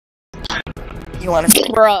You want to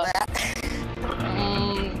stick Bruh.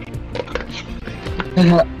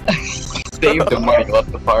 Save the money,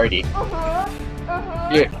 left the party.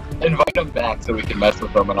 Here, invite him back so we can mess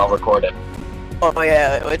with him and I'll record it. Oh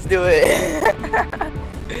yeah, let's do it.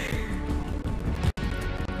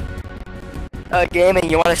 Gaming,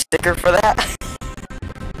 you want a sticker for that?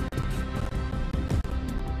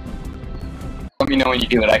 Let me know when you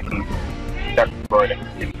do it, I can start recording.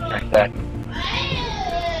 Like that.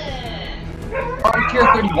 Oh, I'm tier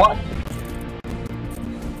 31.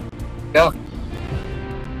 Go.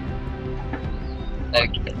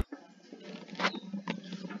 Okay.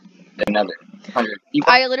 Another 100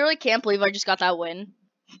 people. I literally can't believe I just got that win.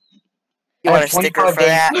 You want a sticker for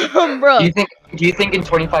that? Bro. Do you think in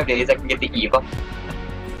 25 days I can get the EVA?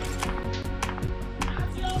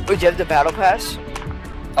 Would you have the battle pass?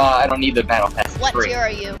 I don't need the battle pass. What free. tier are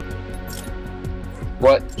you?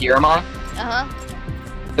 What tier am I? Uh-huh.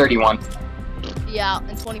 31. Yeah,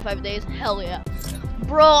 in 25 days? Hell yeah.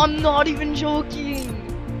 Bro, I'm not even joking.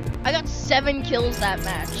 I got 7 kills that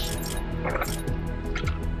match.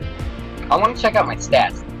 I want to check out my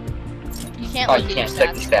stats. You can't Oh, look you at your can't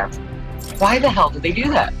check the stats. stats. Why the hell did they do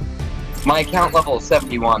that? My account level is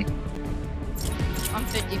 71. I'm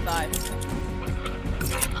 55.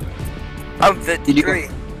 I'm 53.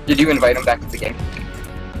 Did you invite him back to the game?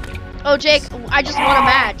 Oh, Jake, I just won a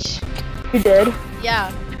match. You did?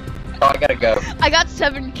 Yeah. Oh, I gotta go. I got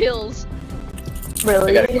 7 kills. I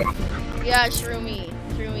Really? gotta go. Yeah, shrew me.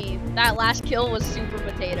 That last kill was super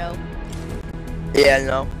potato. Yeah,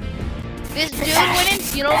 no. This dude went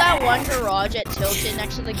in, you know that one garage at Tilted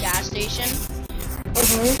next to the gas station?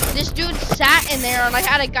 Mm-hmm. This dude sat in there and I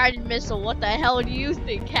had a guided missile. What the hell do you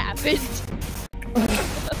think happened?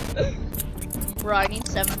 Bro, I need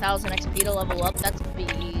 7,000 XP to level up. That's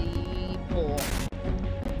people.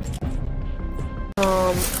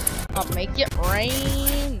 I'll make it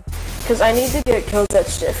rain. Cause I need to get kills at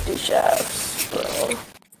Shifty Shafts, bro.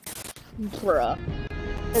 Bruh.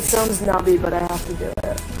 It sounds nubby, but I have to do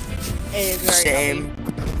it. It is very Same.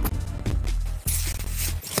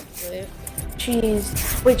 nubby.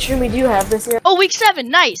 Jeez. Wait, Shroomy, do you have this yet? Oh, week 7,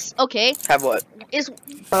 nice. Okay. Have what?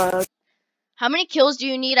 How many kills do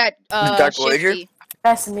you need at The Dark Voyager? Shifty?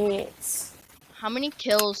 Best meats. How many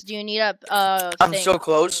kills do you need at I'm so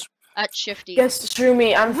close. at Shifty? Yes,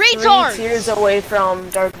 Shroomy, I'm Retards! 3 tiers away from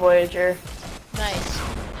Dark Voyager. Nice.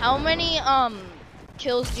 How many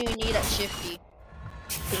kills do you need at Shifty?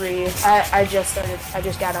 3. I just started. I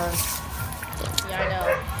just got on. Yeah, I know.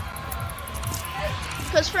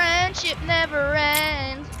 Cause friendship never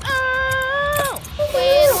ends. Oh,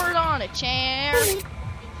 when we're on a chair.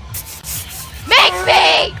 Make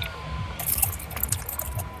me!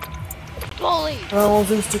 Bully! Oh,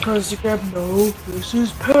 this is the Krusty Krab. No, this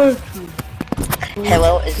is Patrick.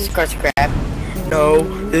 Hello, is this Krusty Krab? No,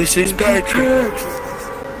 this is Patrick.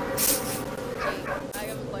 I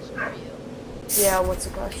have a question for you. Yeah, what's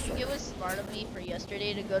the I question? think it was smart of me for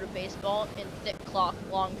yesterday to go to baseball in thick cloth,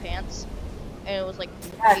 long pants, and it was like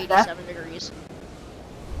 87 degrees.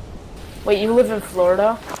 Wait, you live in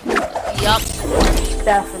Florida? Yup.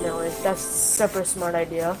 Definitely. That's super smart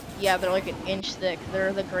idea. Yeah, they're like an inch thick.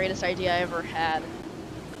 They're the greatest idea I ever had.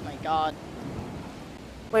 Oh my god.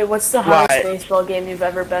 Wait, what's the hottest baseball game you've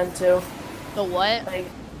ever been to? The what? Like,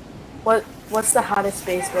 what's the hottest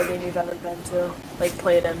baseball game you've ever been to? Like,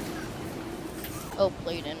 played in? Oh,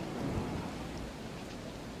 played in.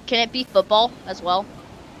 Can it be football as well?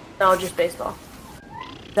 No, just baseball.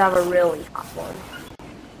 I have a really hot one.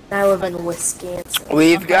 I live in Wisconsin.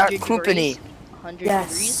 We've got 100 company. degrees? 100 Yes,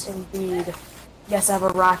 degrees? indeed. Yes, I have a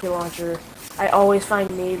rocket launcher. I always find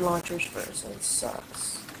nade launchers first. It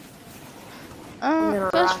sucks.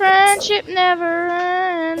 Cause rocket friendship never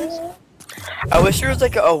ends. I wish there was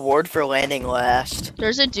like an award for landing last.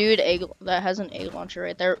 There's a dude that has an egg launcher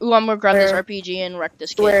right there. Ooh, I'm gonna grab this RPG and wreck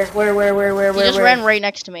this kid. Where? He just ran right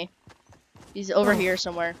next to me. He's over here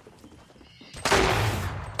somewhere.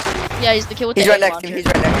 Yeah, he's the kid with the He's right egg next to launcher. me. He's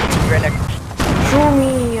right next to me. He's right next to me.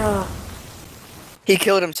 Show me. He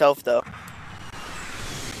killed himself though.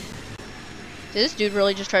 Did this dude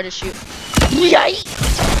really just try to shoot? Yikes!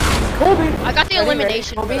 Kobe. I got the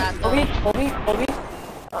elimination for Kobe, that though. Kobe.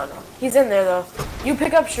 Oh no, he's in there though. You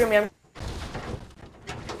pick up Shroomy.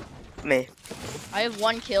 Me. I have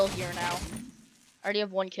 1 kill here now. I already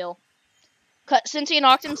have 1 kill. Since he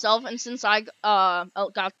knocked himself and since I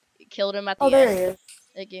got killed him at the Oh, there end, he is.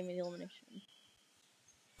 it gave me the elimination.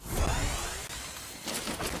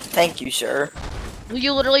 Thank you, sir.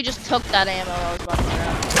 You literally just took that ammo I was about to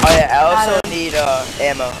grab. Oh yeah, I also need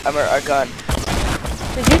ammo. A gun.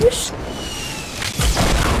 Did you just?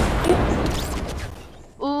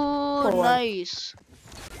 Ooh, purple one. Nice.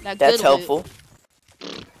 That That's good loot. helpful.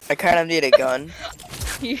 I kind of need a gun.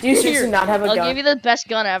 Do you seriously not have a I'll gun? give you the best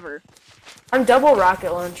gun ever. I'm double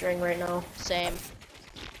rocket launchering right now. Same.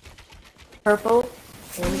 Purple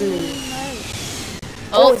and blue. Nice.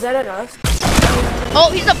 Oh, Oh, is that at us? oh,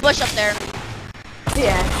 he's a bush up there.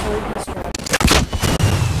 Yeah, actually, he's right.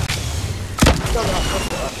 Still not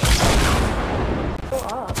go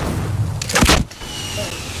up.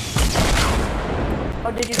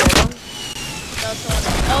 Oh, did you get him? No, someone.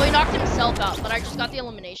 Oh, he knocked himself out, but I just got the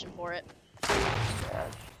elimination for it. Yeah.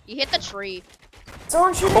 He hit the tree.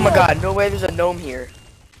 Someone shoot Oh my him. god, no way there's a gnome here.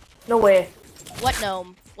 No way. What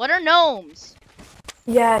gnome? What are gnomes?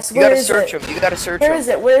 Yes, You where gotta is search it? him. You gotta search Where him. is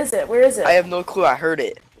it? Where is it? Where is it? I have no clue. I heard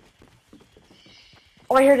it.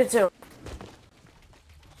 Oh, I heard it too.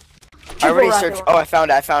 I already Triple searched. rocket Oh, I found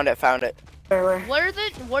it. I found it. Found it. Where?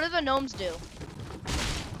 What do the gnomes do?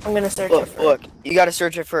 I'm gonna search it Look, for look. You gotta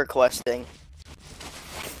search it for a quest thing.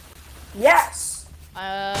 Yes!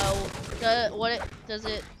 Does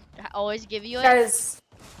it always give you it? Guys.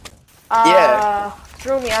 Yeah.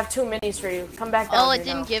 Drew me, I have 2 minis for you. Come back down Oh, it here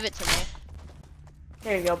didn't now. give it to me.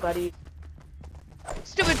 There you go, buddy.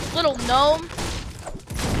 Stupid little gnome.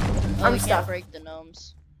 Oh, I'm we stuck. can't break the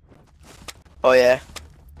gnomes. Oh yeah.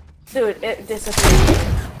 Dude, it disappeared.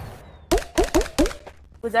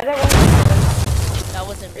 Was that it? One? That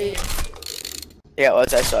wasn't me. Yeah, it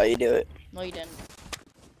was. I saw you do it. No, you didn't.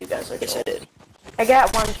 You guys are Yes, cool. I did. I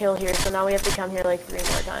got 1 kill here, so now we have to come here like 3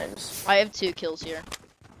 more times. I have 2 kills here.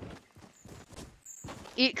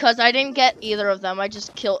 Cause I didn't get either of them. I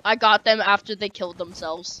got them after they killed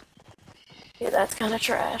themselves. Yeah, that's kind of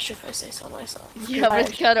trash if I say so myself. Yeah, but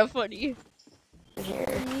it's kind of funny.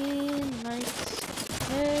 Here.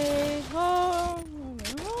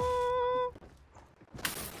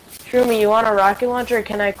 Shroomy, you want a rocket launcher or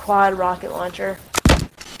can I quad rocket launcher?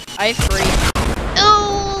 I have 3.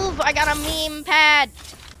 Ooh, I got a meme pad.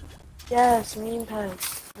 Yes, meme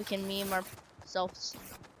pants. We can meme ourselves.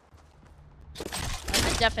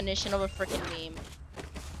 That's the definition of a freaking meme.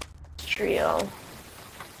 Trio.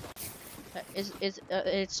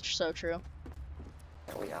 It's so true.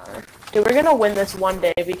 There we are. Dude, we're gonna win this one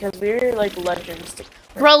day because we're like legends.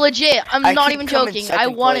 Bro, legit, I'm I not keep even coming joking.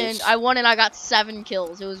 second place. I won and I got 7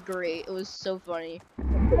 kills. It was great. It was so funny.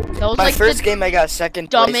 That was My like first the game, I got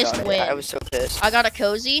second place dumbest on it. win. I was so pissed. I got a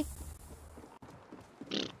cozy.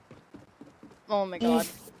 Oh my god.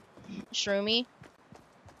 Shroomy.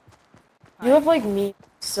 You have like me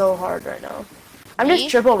so hard right now. I'm Me? just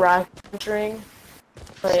triple rocket launchering.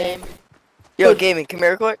 Like, Same. Yo, gaming, come here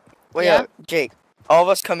real quick. Wait Yeah? up, Jake. All of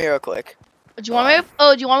us come here real quick. Do you want me?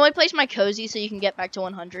 Oh, do you want me to place my cozy so you can get back to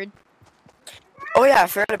 100? Oh yeah, I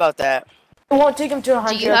forgot about that. it won't take him to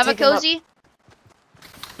 100. Do you have a cozy?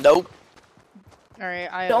 Nope. All right,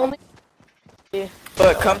 I The only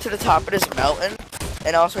But come to the top of this mountain,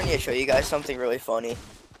 and I also need to show you guys something really funny.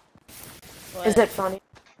 is it funny?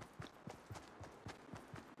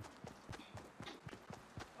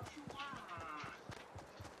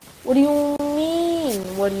 What do you mean?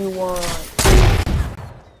 What do you want?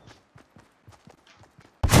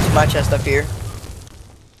 It's my chest up here.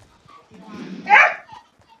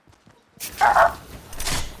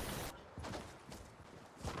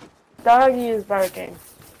 Doggy is barking.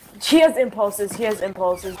 He has impulses. He has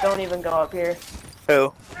impulses. Don't even go up here.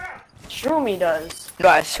 Who? Shroomy does. No,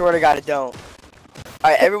 I swear to God, it don't.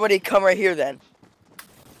 Alright, everybody come right here then.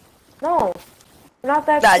 No. We're not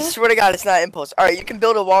that Nah, I stupid. swear to God, it's not impulse. Alright, you can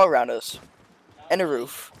build a wall around us. And a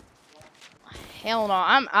roof. Hell no,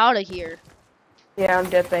 I'm out of here. Yeah, I'm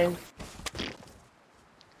dipping.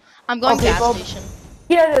 I'm going Okay, gas Bob. station.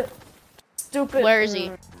 He had a stupid. Where is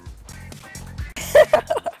he?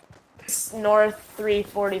 North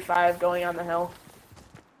 345 going on the hill.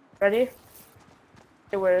 Ready?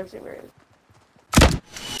 Hey, where is he? Where is he?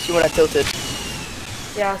 See when I tilted.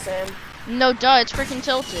 Yeah, same. No, duh, it's freaking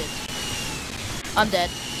tilted. I'm dead.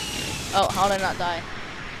 Oh, how did I not die?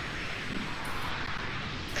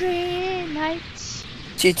 Green nights.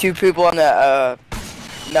 See 2 people on the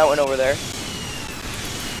mountain over there.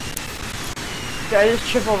 Dude, I just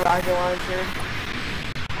triple rocket launcher.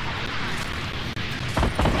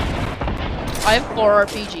 I have 4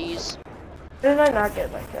 RPGs. Did I not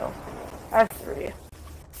get my kill? I have 3.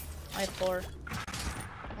 I have 4.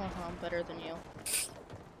 I'm better than you.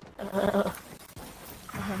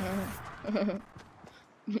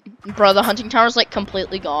 Bro, the hunting tower's like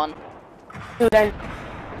completely gone. Dude, a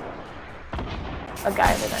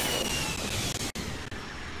guy that I knew.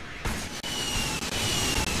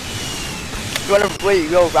 You wanna wait,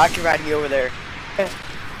 go rocket ride me over there. Okay.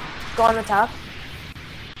 Go on the top.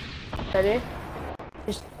 Ready?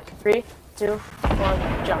 Just 3, 2,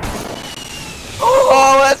 1, jump.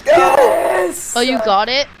 Oh, let's go! Yes! Oh, you got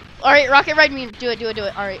it? Alright, rocket ride me. Do it, do it, do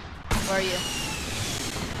it. Alright. Where are you?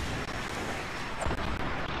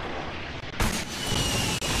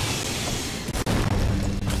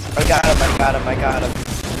 I got him, I got him, I got him.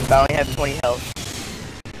 I only have 20 health.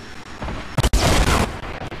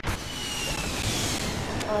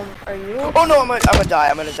 Are you? Oh no, I'm gonna die,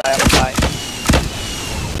 I'm gonna die.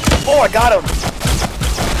 Oh, I got him!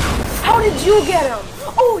 How did you get him?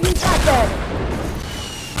 Oh, he's not dead.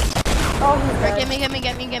 Oh, he's Alright,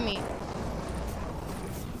 dead. get me.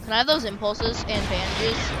 Can I have those impulses and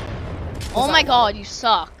bandages? Oh my god, you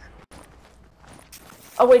suck.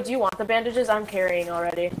 Oh wait, do you want the bandages? I'm carrying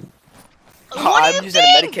already. Oh, What do I'm you using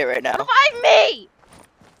think? a medikit right now. Revive me!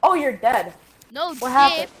 Oh, you're dead. No, What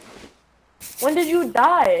happened? When did you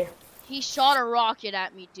die? He shot a rocket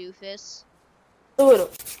at me, doofus. Dude,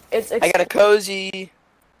 it's I got a cozy.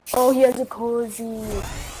 Oh, he has a cozy.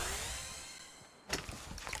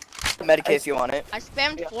 Medikit if you want it. I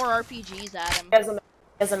spammed 4 RPGs at him. He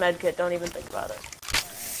has a med kit. Don't even think about it.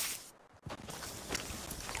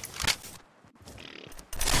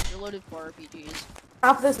 You're loaded 4 RPGs.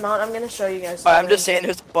 Off this mount, I'm gonna show you guys. I'm something. just saying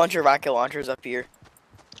there's a bunch of rocket launchers up here.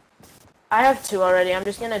 I have 2 already. I'm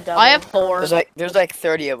just gonna double. I have 4. There's like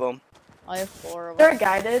 30 of them. I have 4 of them. They're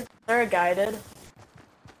guided. They're guided.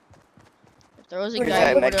 If there was a Where's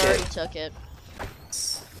guy, I that would have medkit? already took it.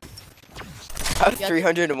 I have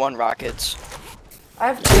 301 rockets. I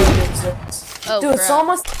have 206. Oh, Dude, it's crap.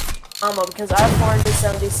 almost ammo because I have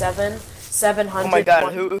 477, 700. Oh my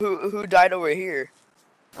god, who died over here?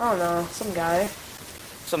 I don't know, some guy.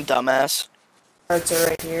 Some dumbass. Hearts are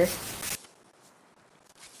right here.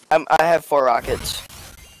 I have 4 rockets.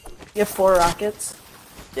 You have 4 rockets.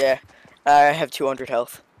 Yeah, I have 200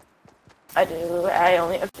 health. I do. I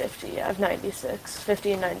only have 50. I have 96.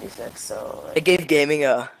 50 and 96. So. I gave gaming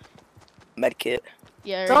a medkit.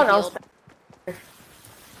 Yeah, Someone already else. healed.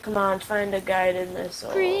 Come on, find a guided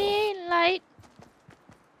missile. Green light.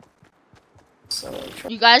 So,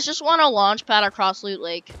 You guys just want a launch pad across Loot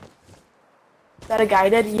Lake. is that a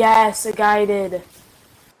guided? Yes, a guided.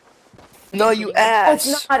 No, you Oh, ass.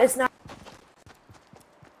 it's not. It's not.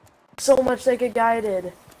 So much like a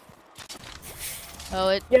guided. Oh,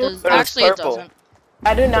 it Yeah, does. but it's Actually, it purple. doesn't.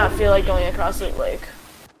 I do not feel like going across Loot Lake.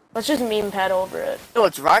 Let's just meme pad over it. No,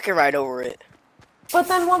 it's rocket ride over it. But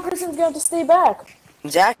then one person's going to stay back.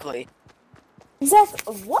 Exactly.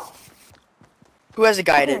 Exactly. What? Who has a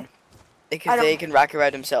guided? Okay. Because they can rocket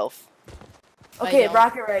ride himself. Okay, don't.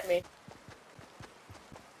 rocket ride me.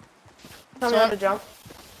 Tell me how to jump.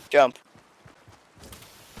 Jump.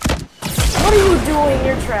 What are you doing?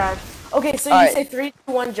 You're trash. Okay, so you Alright. say 3,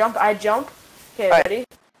 2, 1, jump. I jump. Okay, Alright. ready?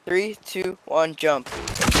 3, 2, 1, jump.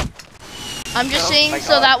 I'm just Oh saying my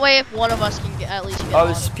so God. that way if one of us can at least get Oh, on.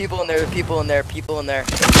 there's people in there, people in there, people in there.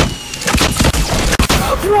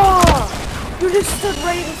 Bruh! You just stood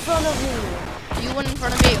right in front of me. You went in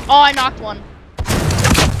front of me. Oh, I knocked one.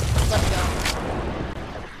 Let's go.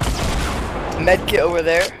 Medkit over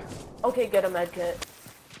there. Okay, get a med kit.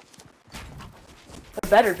 There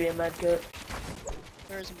better be a med kit.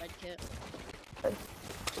 There is a med kit.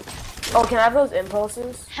 Oh, can I have those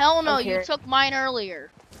impulses? Hell no, I'm you here. took mine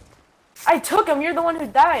earlier. I took him. You're the one who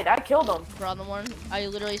died. I killed him. Bro, the one I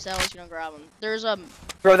literally said I was gonna grab him. There's a.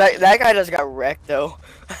 Bro, that guy just got wrecked though.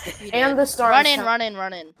 And the star. Run in, run in,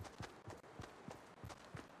 run in.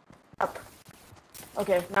 Up.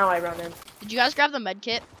 Okay, now I run in. Did you guys grab the med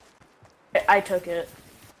kit? I took it.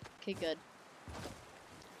 Okay, good.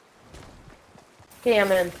 Okay,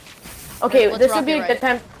 I'm in. Okay, Let's this would be a rocket good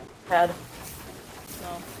time. Pad.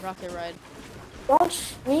 No, rocket ride.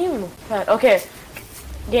 Launch meme pad. Okay.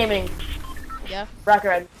 Gaming. Yeah. Rocket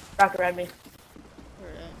ride. Rocket ride me.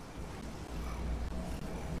 Alright.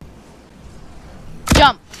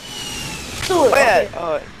 Jump. Do it. Oh, Okay. yeah.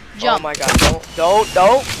 Oh Jump. my god, don't.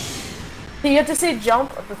 So you have to say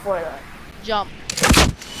jump before that. Jump.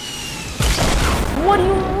 What do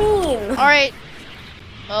you mean? Alright.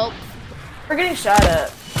 Oh, We're getting shot at.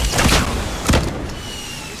 just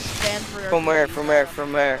stand for. From where, from where,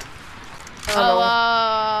 from where?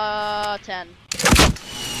 I don't know. Oh, 10.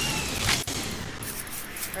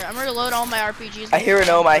 Alright, I'm gonna reload all my RPGs. I hear a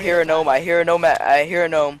gnome, I hear a gnome, I hear a gnome, I hear a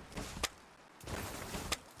gnome.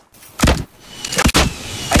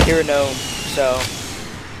 I hear a gnome, so.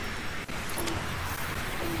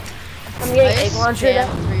 I'm I getting egg just launcher spammed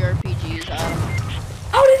down. 3 RPGs at him.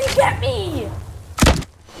 How did he get me?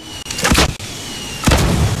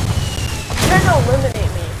 He's trying to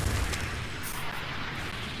eliminate me.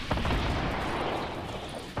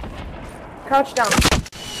 Crouch down.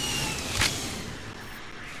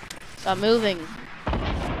 Stop moving.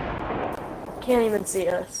 Can't even see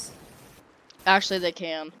us. Actually, they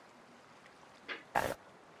can.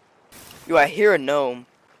 Yo, I hear a gnome.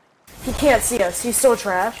 He can't see us. He's so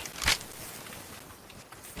trash.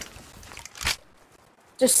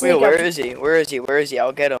 Just sneak Wait, where up. is he? Where is he? Where is he?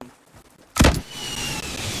 I'll get him.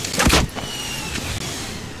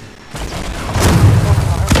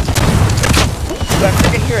 Yo, I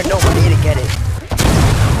freaking hear a gnome. I need to get it.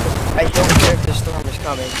 I don't care if the storm is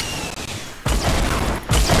coming.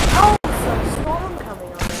 Oh, there's a storm coming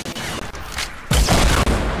already.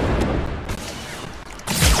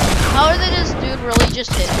 How did this dude really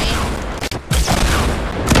just hit me?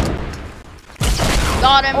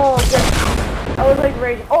 Got him. Oh, good. I was like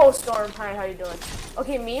ready. Oh, storm. Hi, how you doing?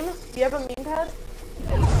 Okay, meme. Do you have a meme pad?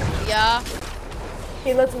 Yeah.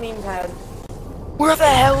 Okay, let's meme pad. Where the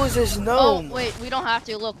hell is this Oh, gnome? wait, we don't have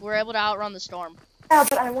to. Look, we're able to outrun the storm. Yeah,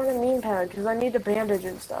 but I want a meme pad because I need a bandage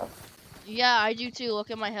and stuff. Yeah, I do too. Look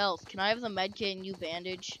at my health. Can I have the med kit and you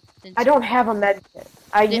bandage? I don't have a med kit.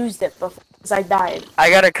 I used it before because I died. I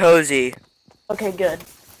got a cozy. Okay, good.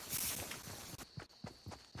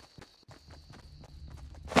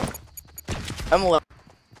 I'm low.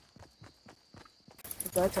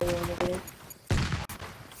 Did I tell you anything?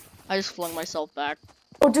 I just flung myself back.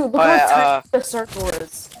 Oh, dude, look Oh, how yeah, tight the circle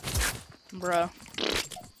is. Bruh.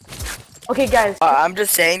 Okay, guys. I'm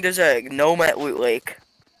just saying there's a gnome at Loot Lake.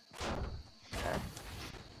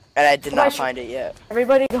 And I did not find it yet.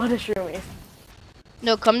 Everybody go to Shroomy.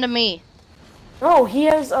 No, come to me. No, he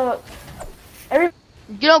has every.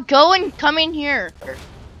 You know, go and come in here.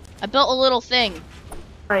 I built a little thing.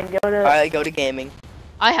 Fine, go to Alright, go to gaming.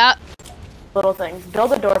 I have. little thing.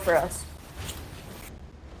 Build a door for us.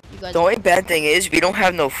 You guys. The only bad thing is we don't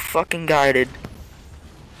have no fucking guided.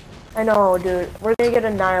 I know, dude. We're gonna get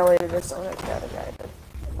annihilated if someone got a guided.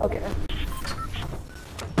 Okay.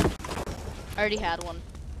 I already had one.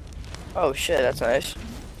 Oh shit, that's nice.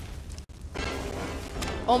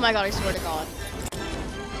 Oh my god, I swear to god.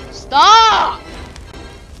 Stop!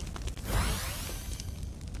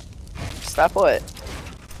 Stop what?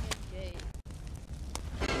 Okay.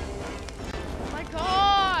 Oh my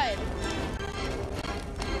god!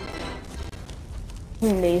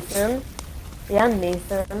 Nathan. Yeah,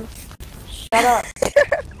 Nathan. Shut up.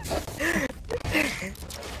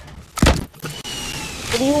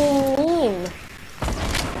 What do you mean?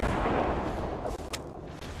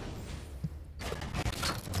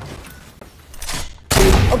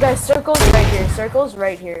 Oh, guys, circle's right here. Circle's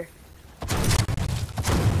right here.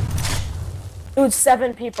 Dude,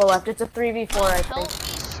 7 people left. It's a 3v4, I Help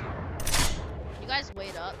think. me. You guys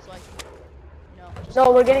wait up so I can. No.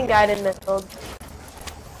 No, we're getting guided missiled.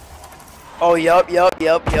 Oh, yup.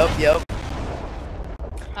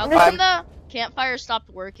 How come the campfire stopped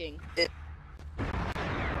working?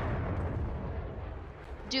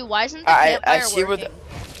 Dude, why isn't the campfire I see working? where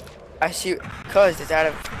I see, cause it's out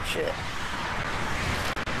of shit.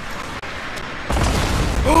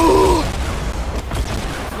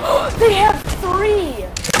 They have 3!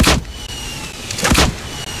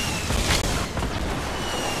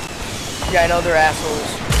 Yeah, I know they're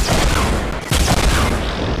assholes.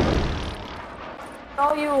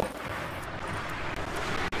 Oh, you.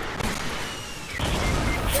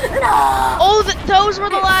 No! Oh, those were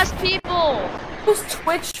the last people! Who's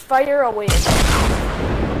Twitch fire away?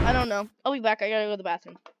 I don't know. I'll be back. I gotta go to the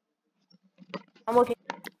bathroom. I'm looking.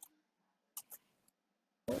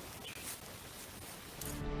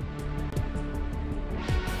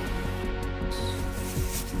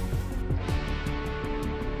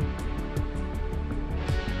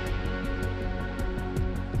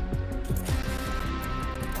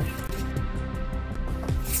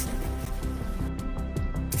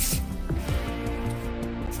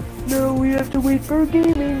 No, we have to wait for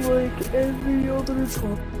gaming like every other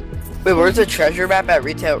time. Wait, where's the treasure map at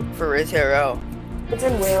retail Row? It's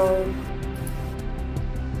in Wayland.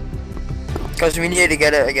 Cause we need to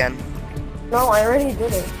get it again. No, I already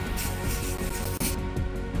did it.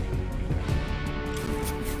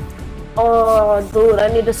 Oh, dude, I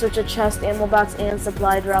need to search a chest, ammo box, and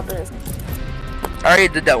supply drop in it. I already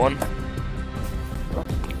did that one.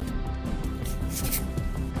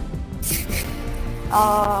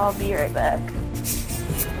 I'll be right back.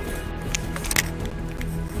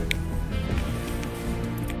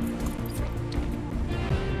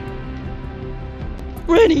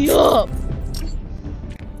 Ready up!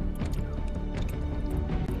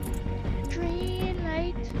 Green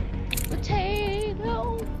light,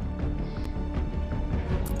 potato.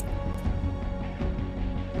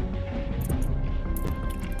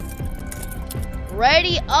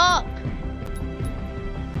 Ready up!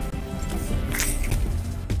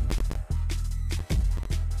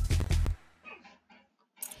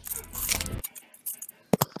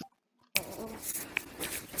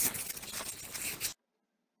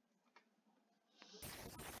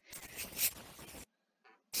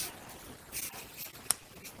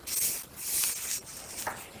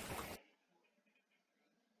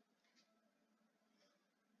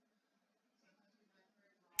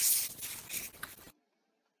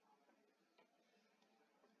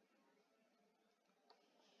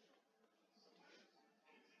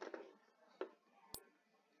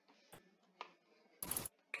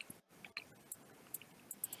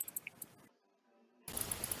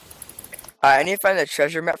 I need to find the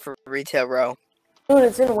treasure map for Retail Row. Dude,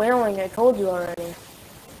 it's in Whaling. I told you already.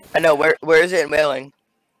 I know, where is it in Whaling?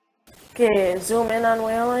 Okay, zoom in on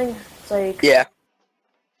Whaling. It's like Yeah.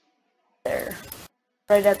 there.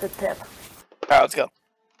 Right at the tip. Alright, let's go.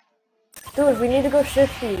 Dude, we need to go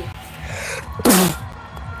shifty.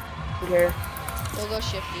 Here. We'll go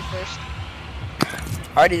shifty first.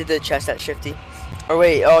 I already did the chest at Shifty. Or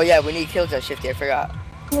wait, oh yeah, we need kills at Shifty, I forgot.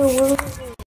 Where were we?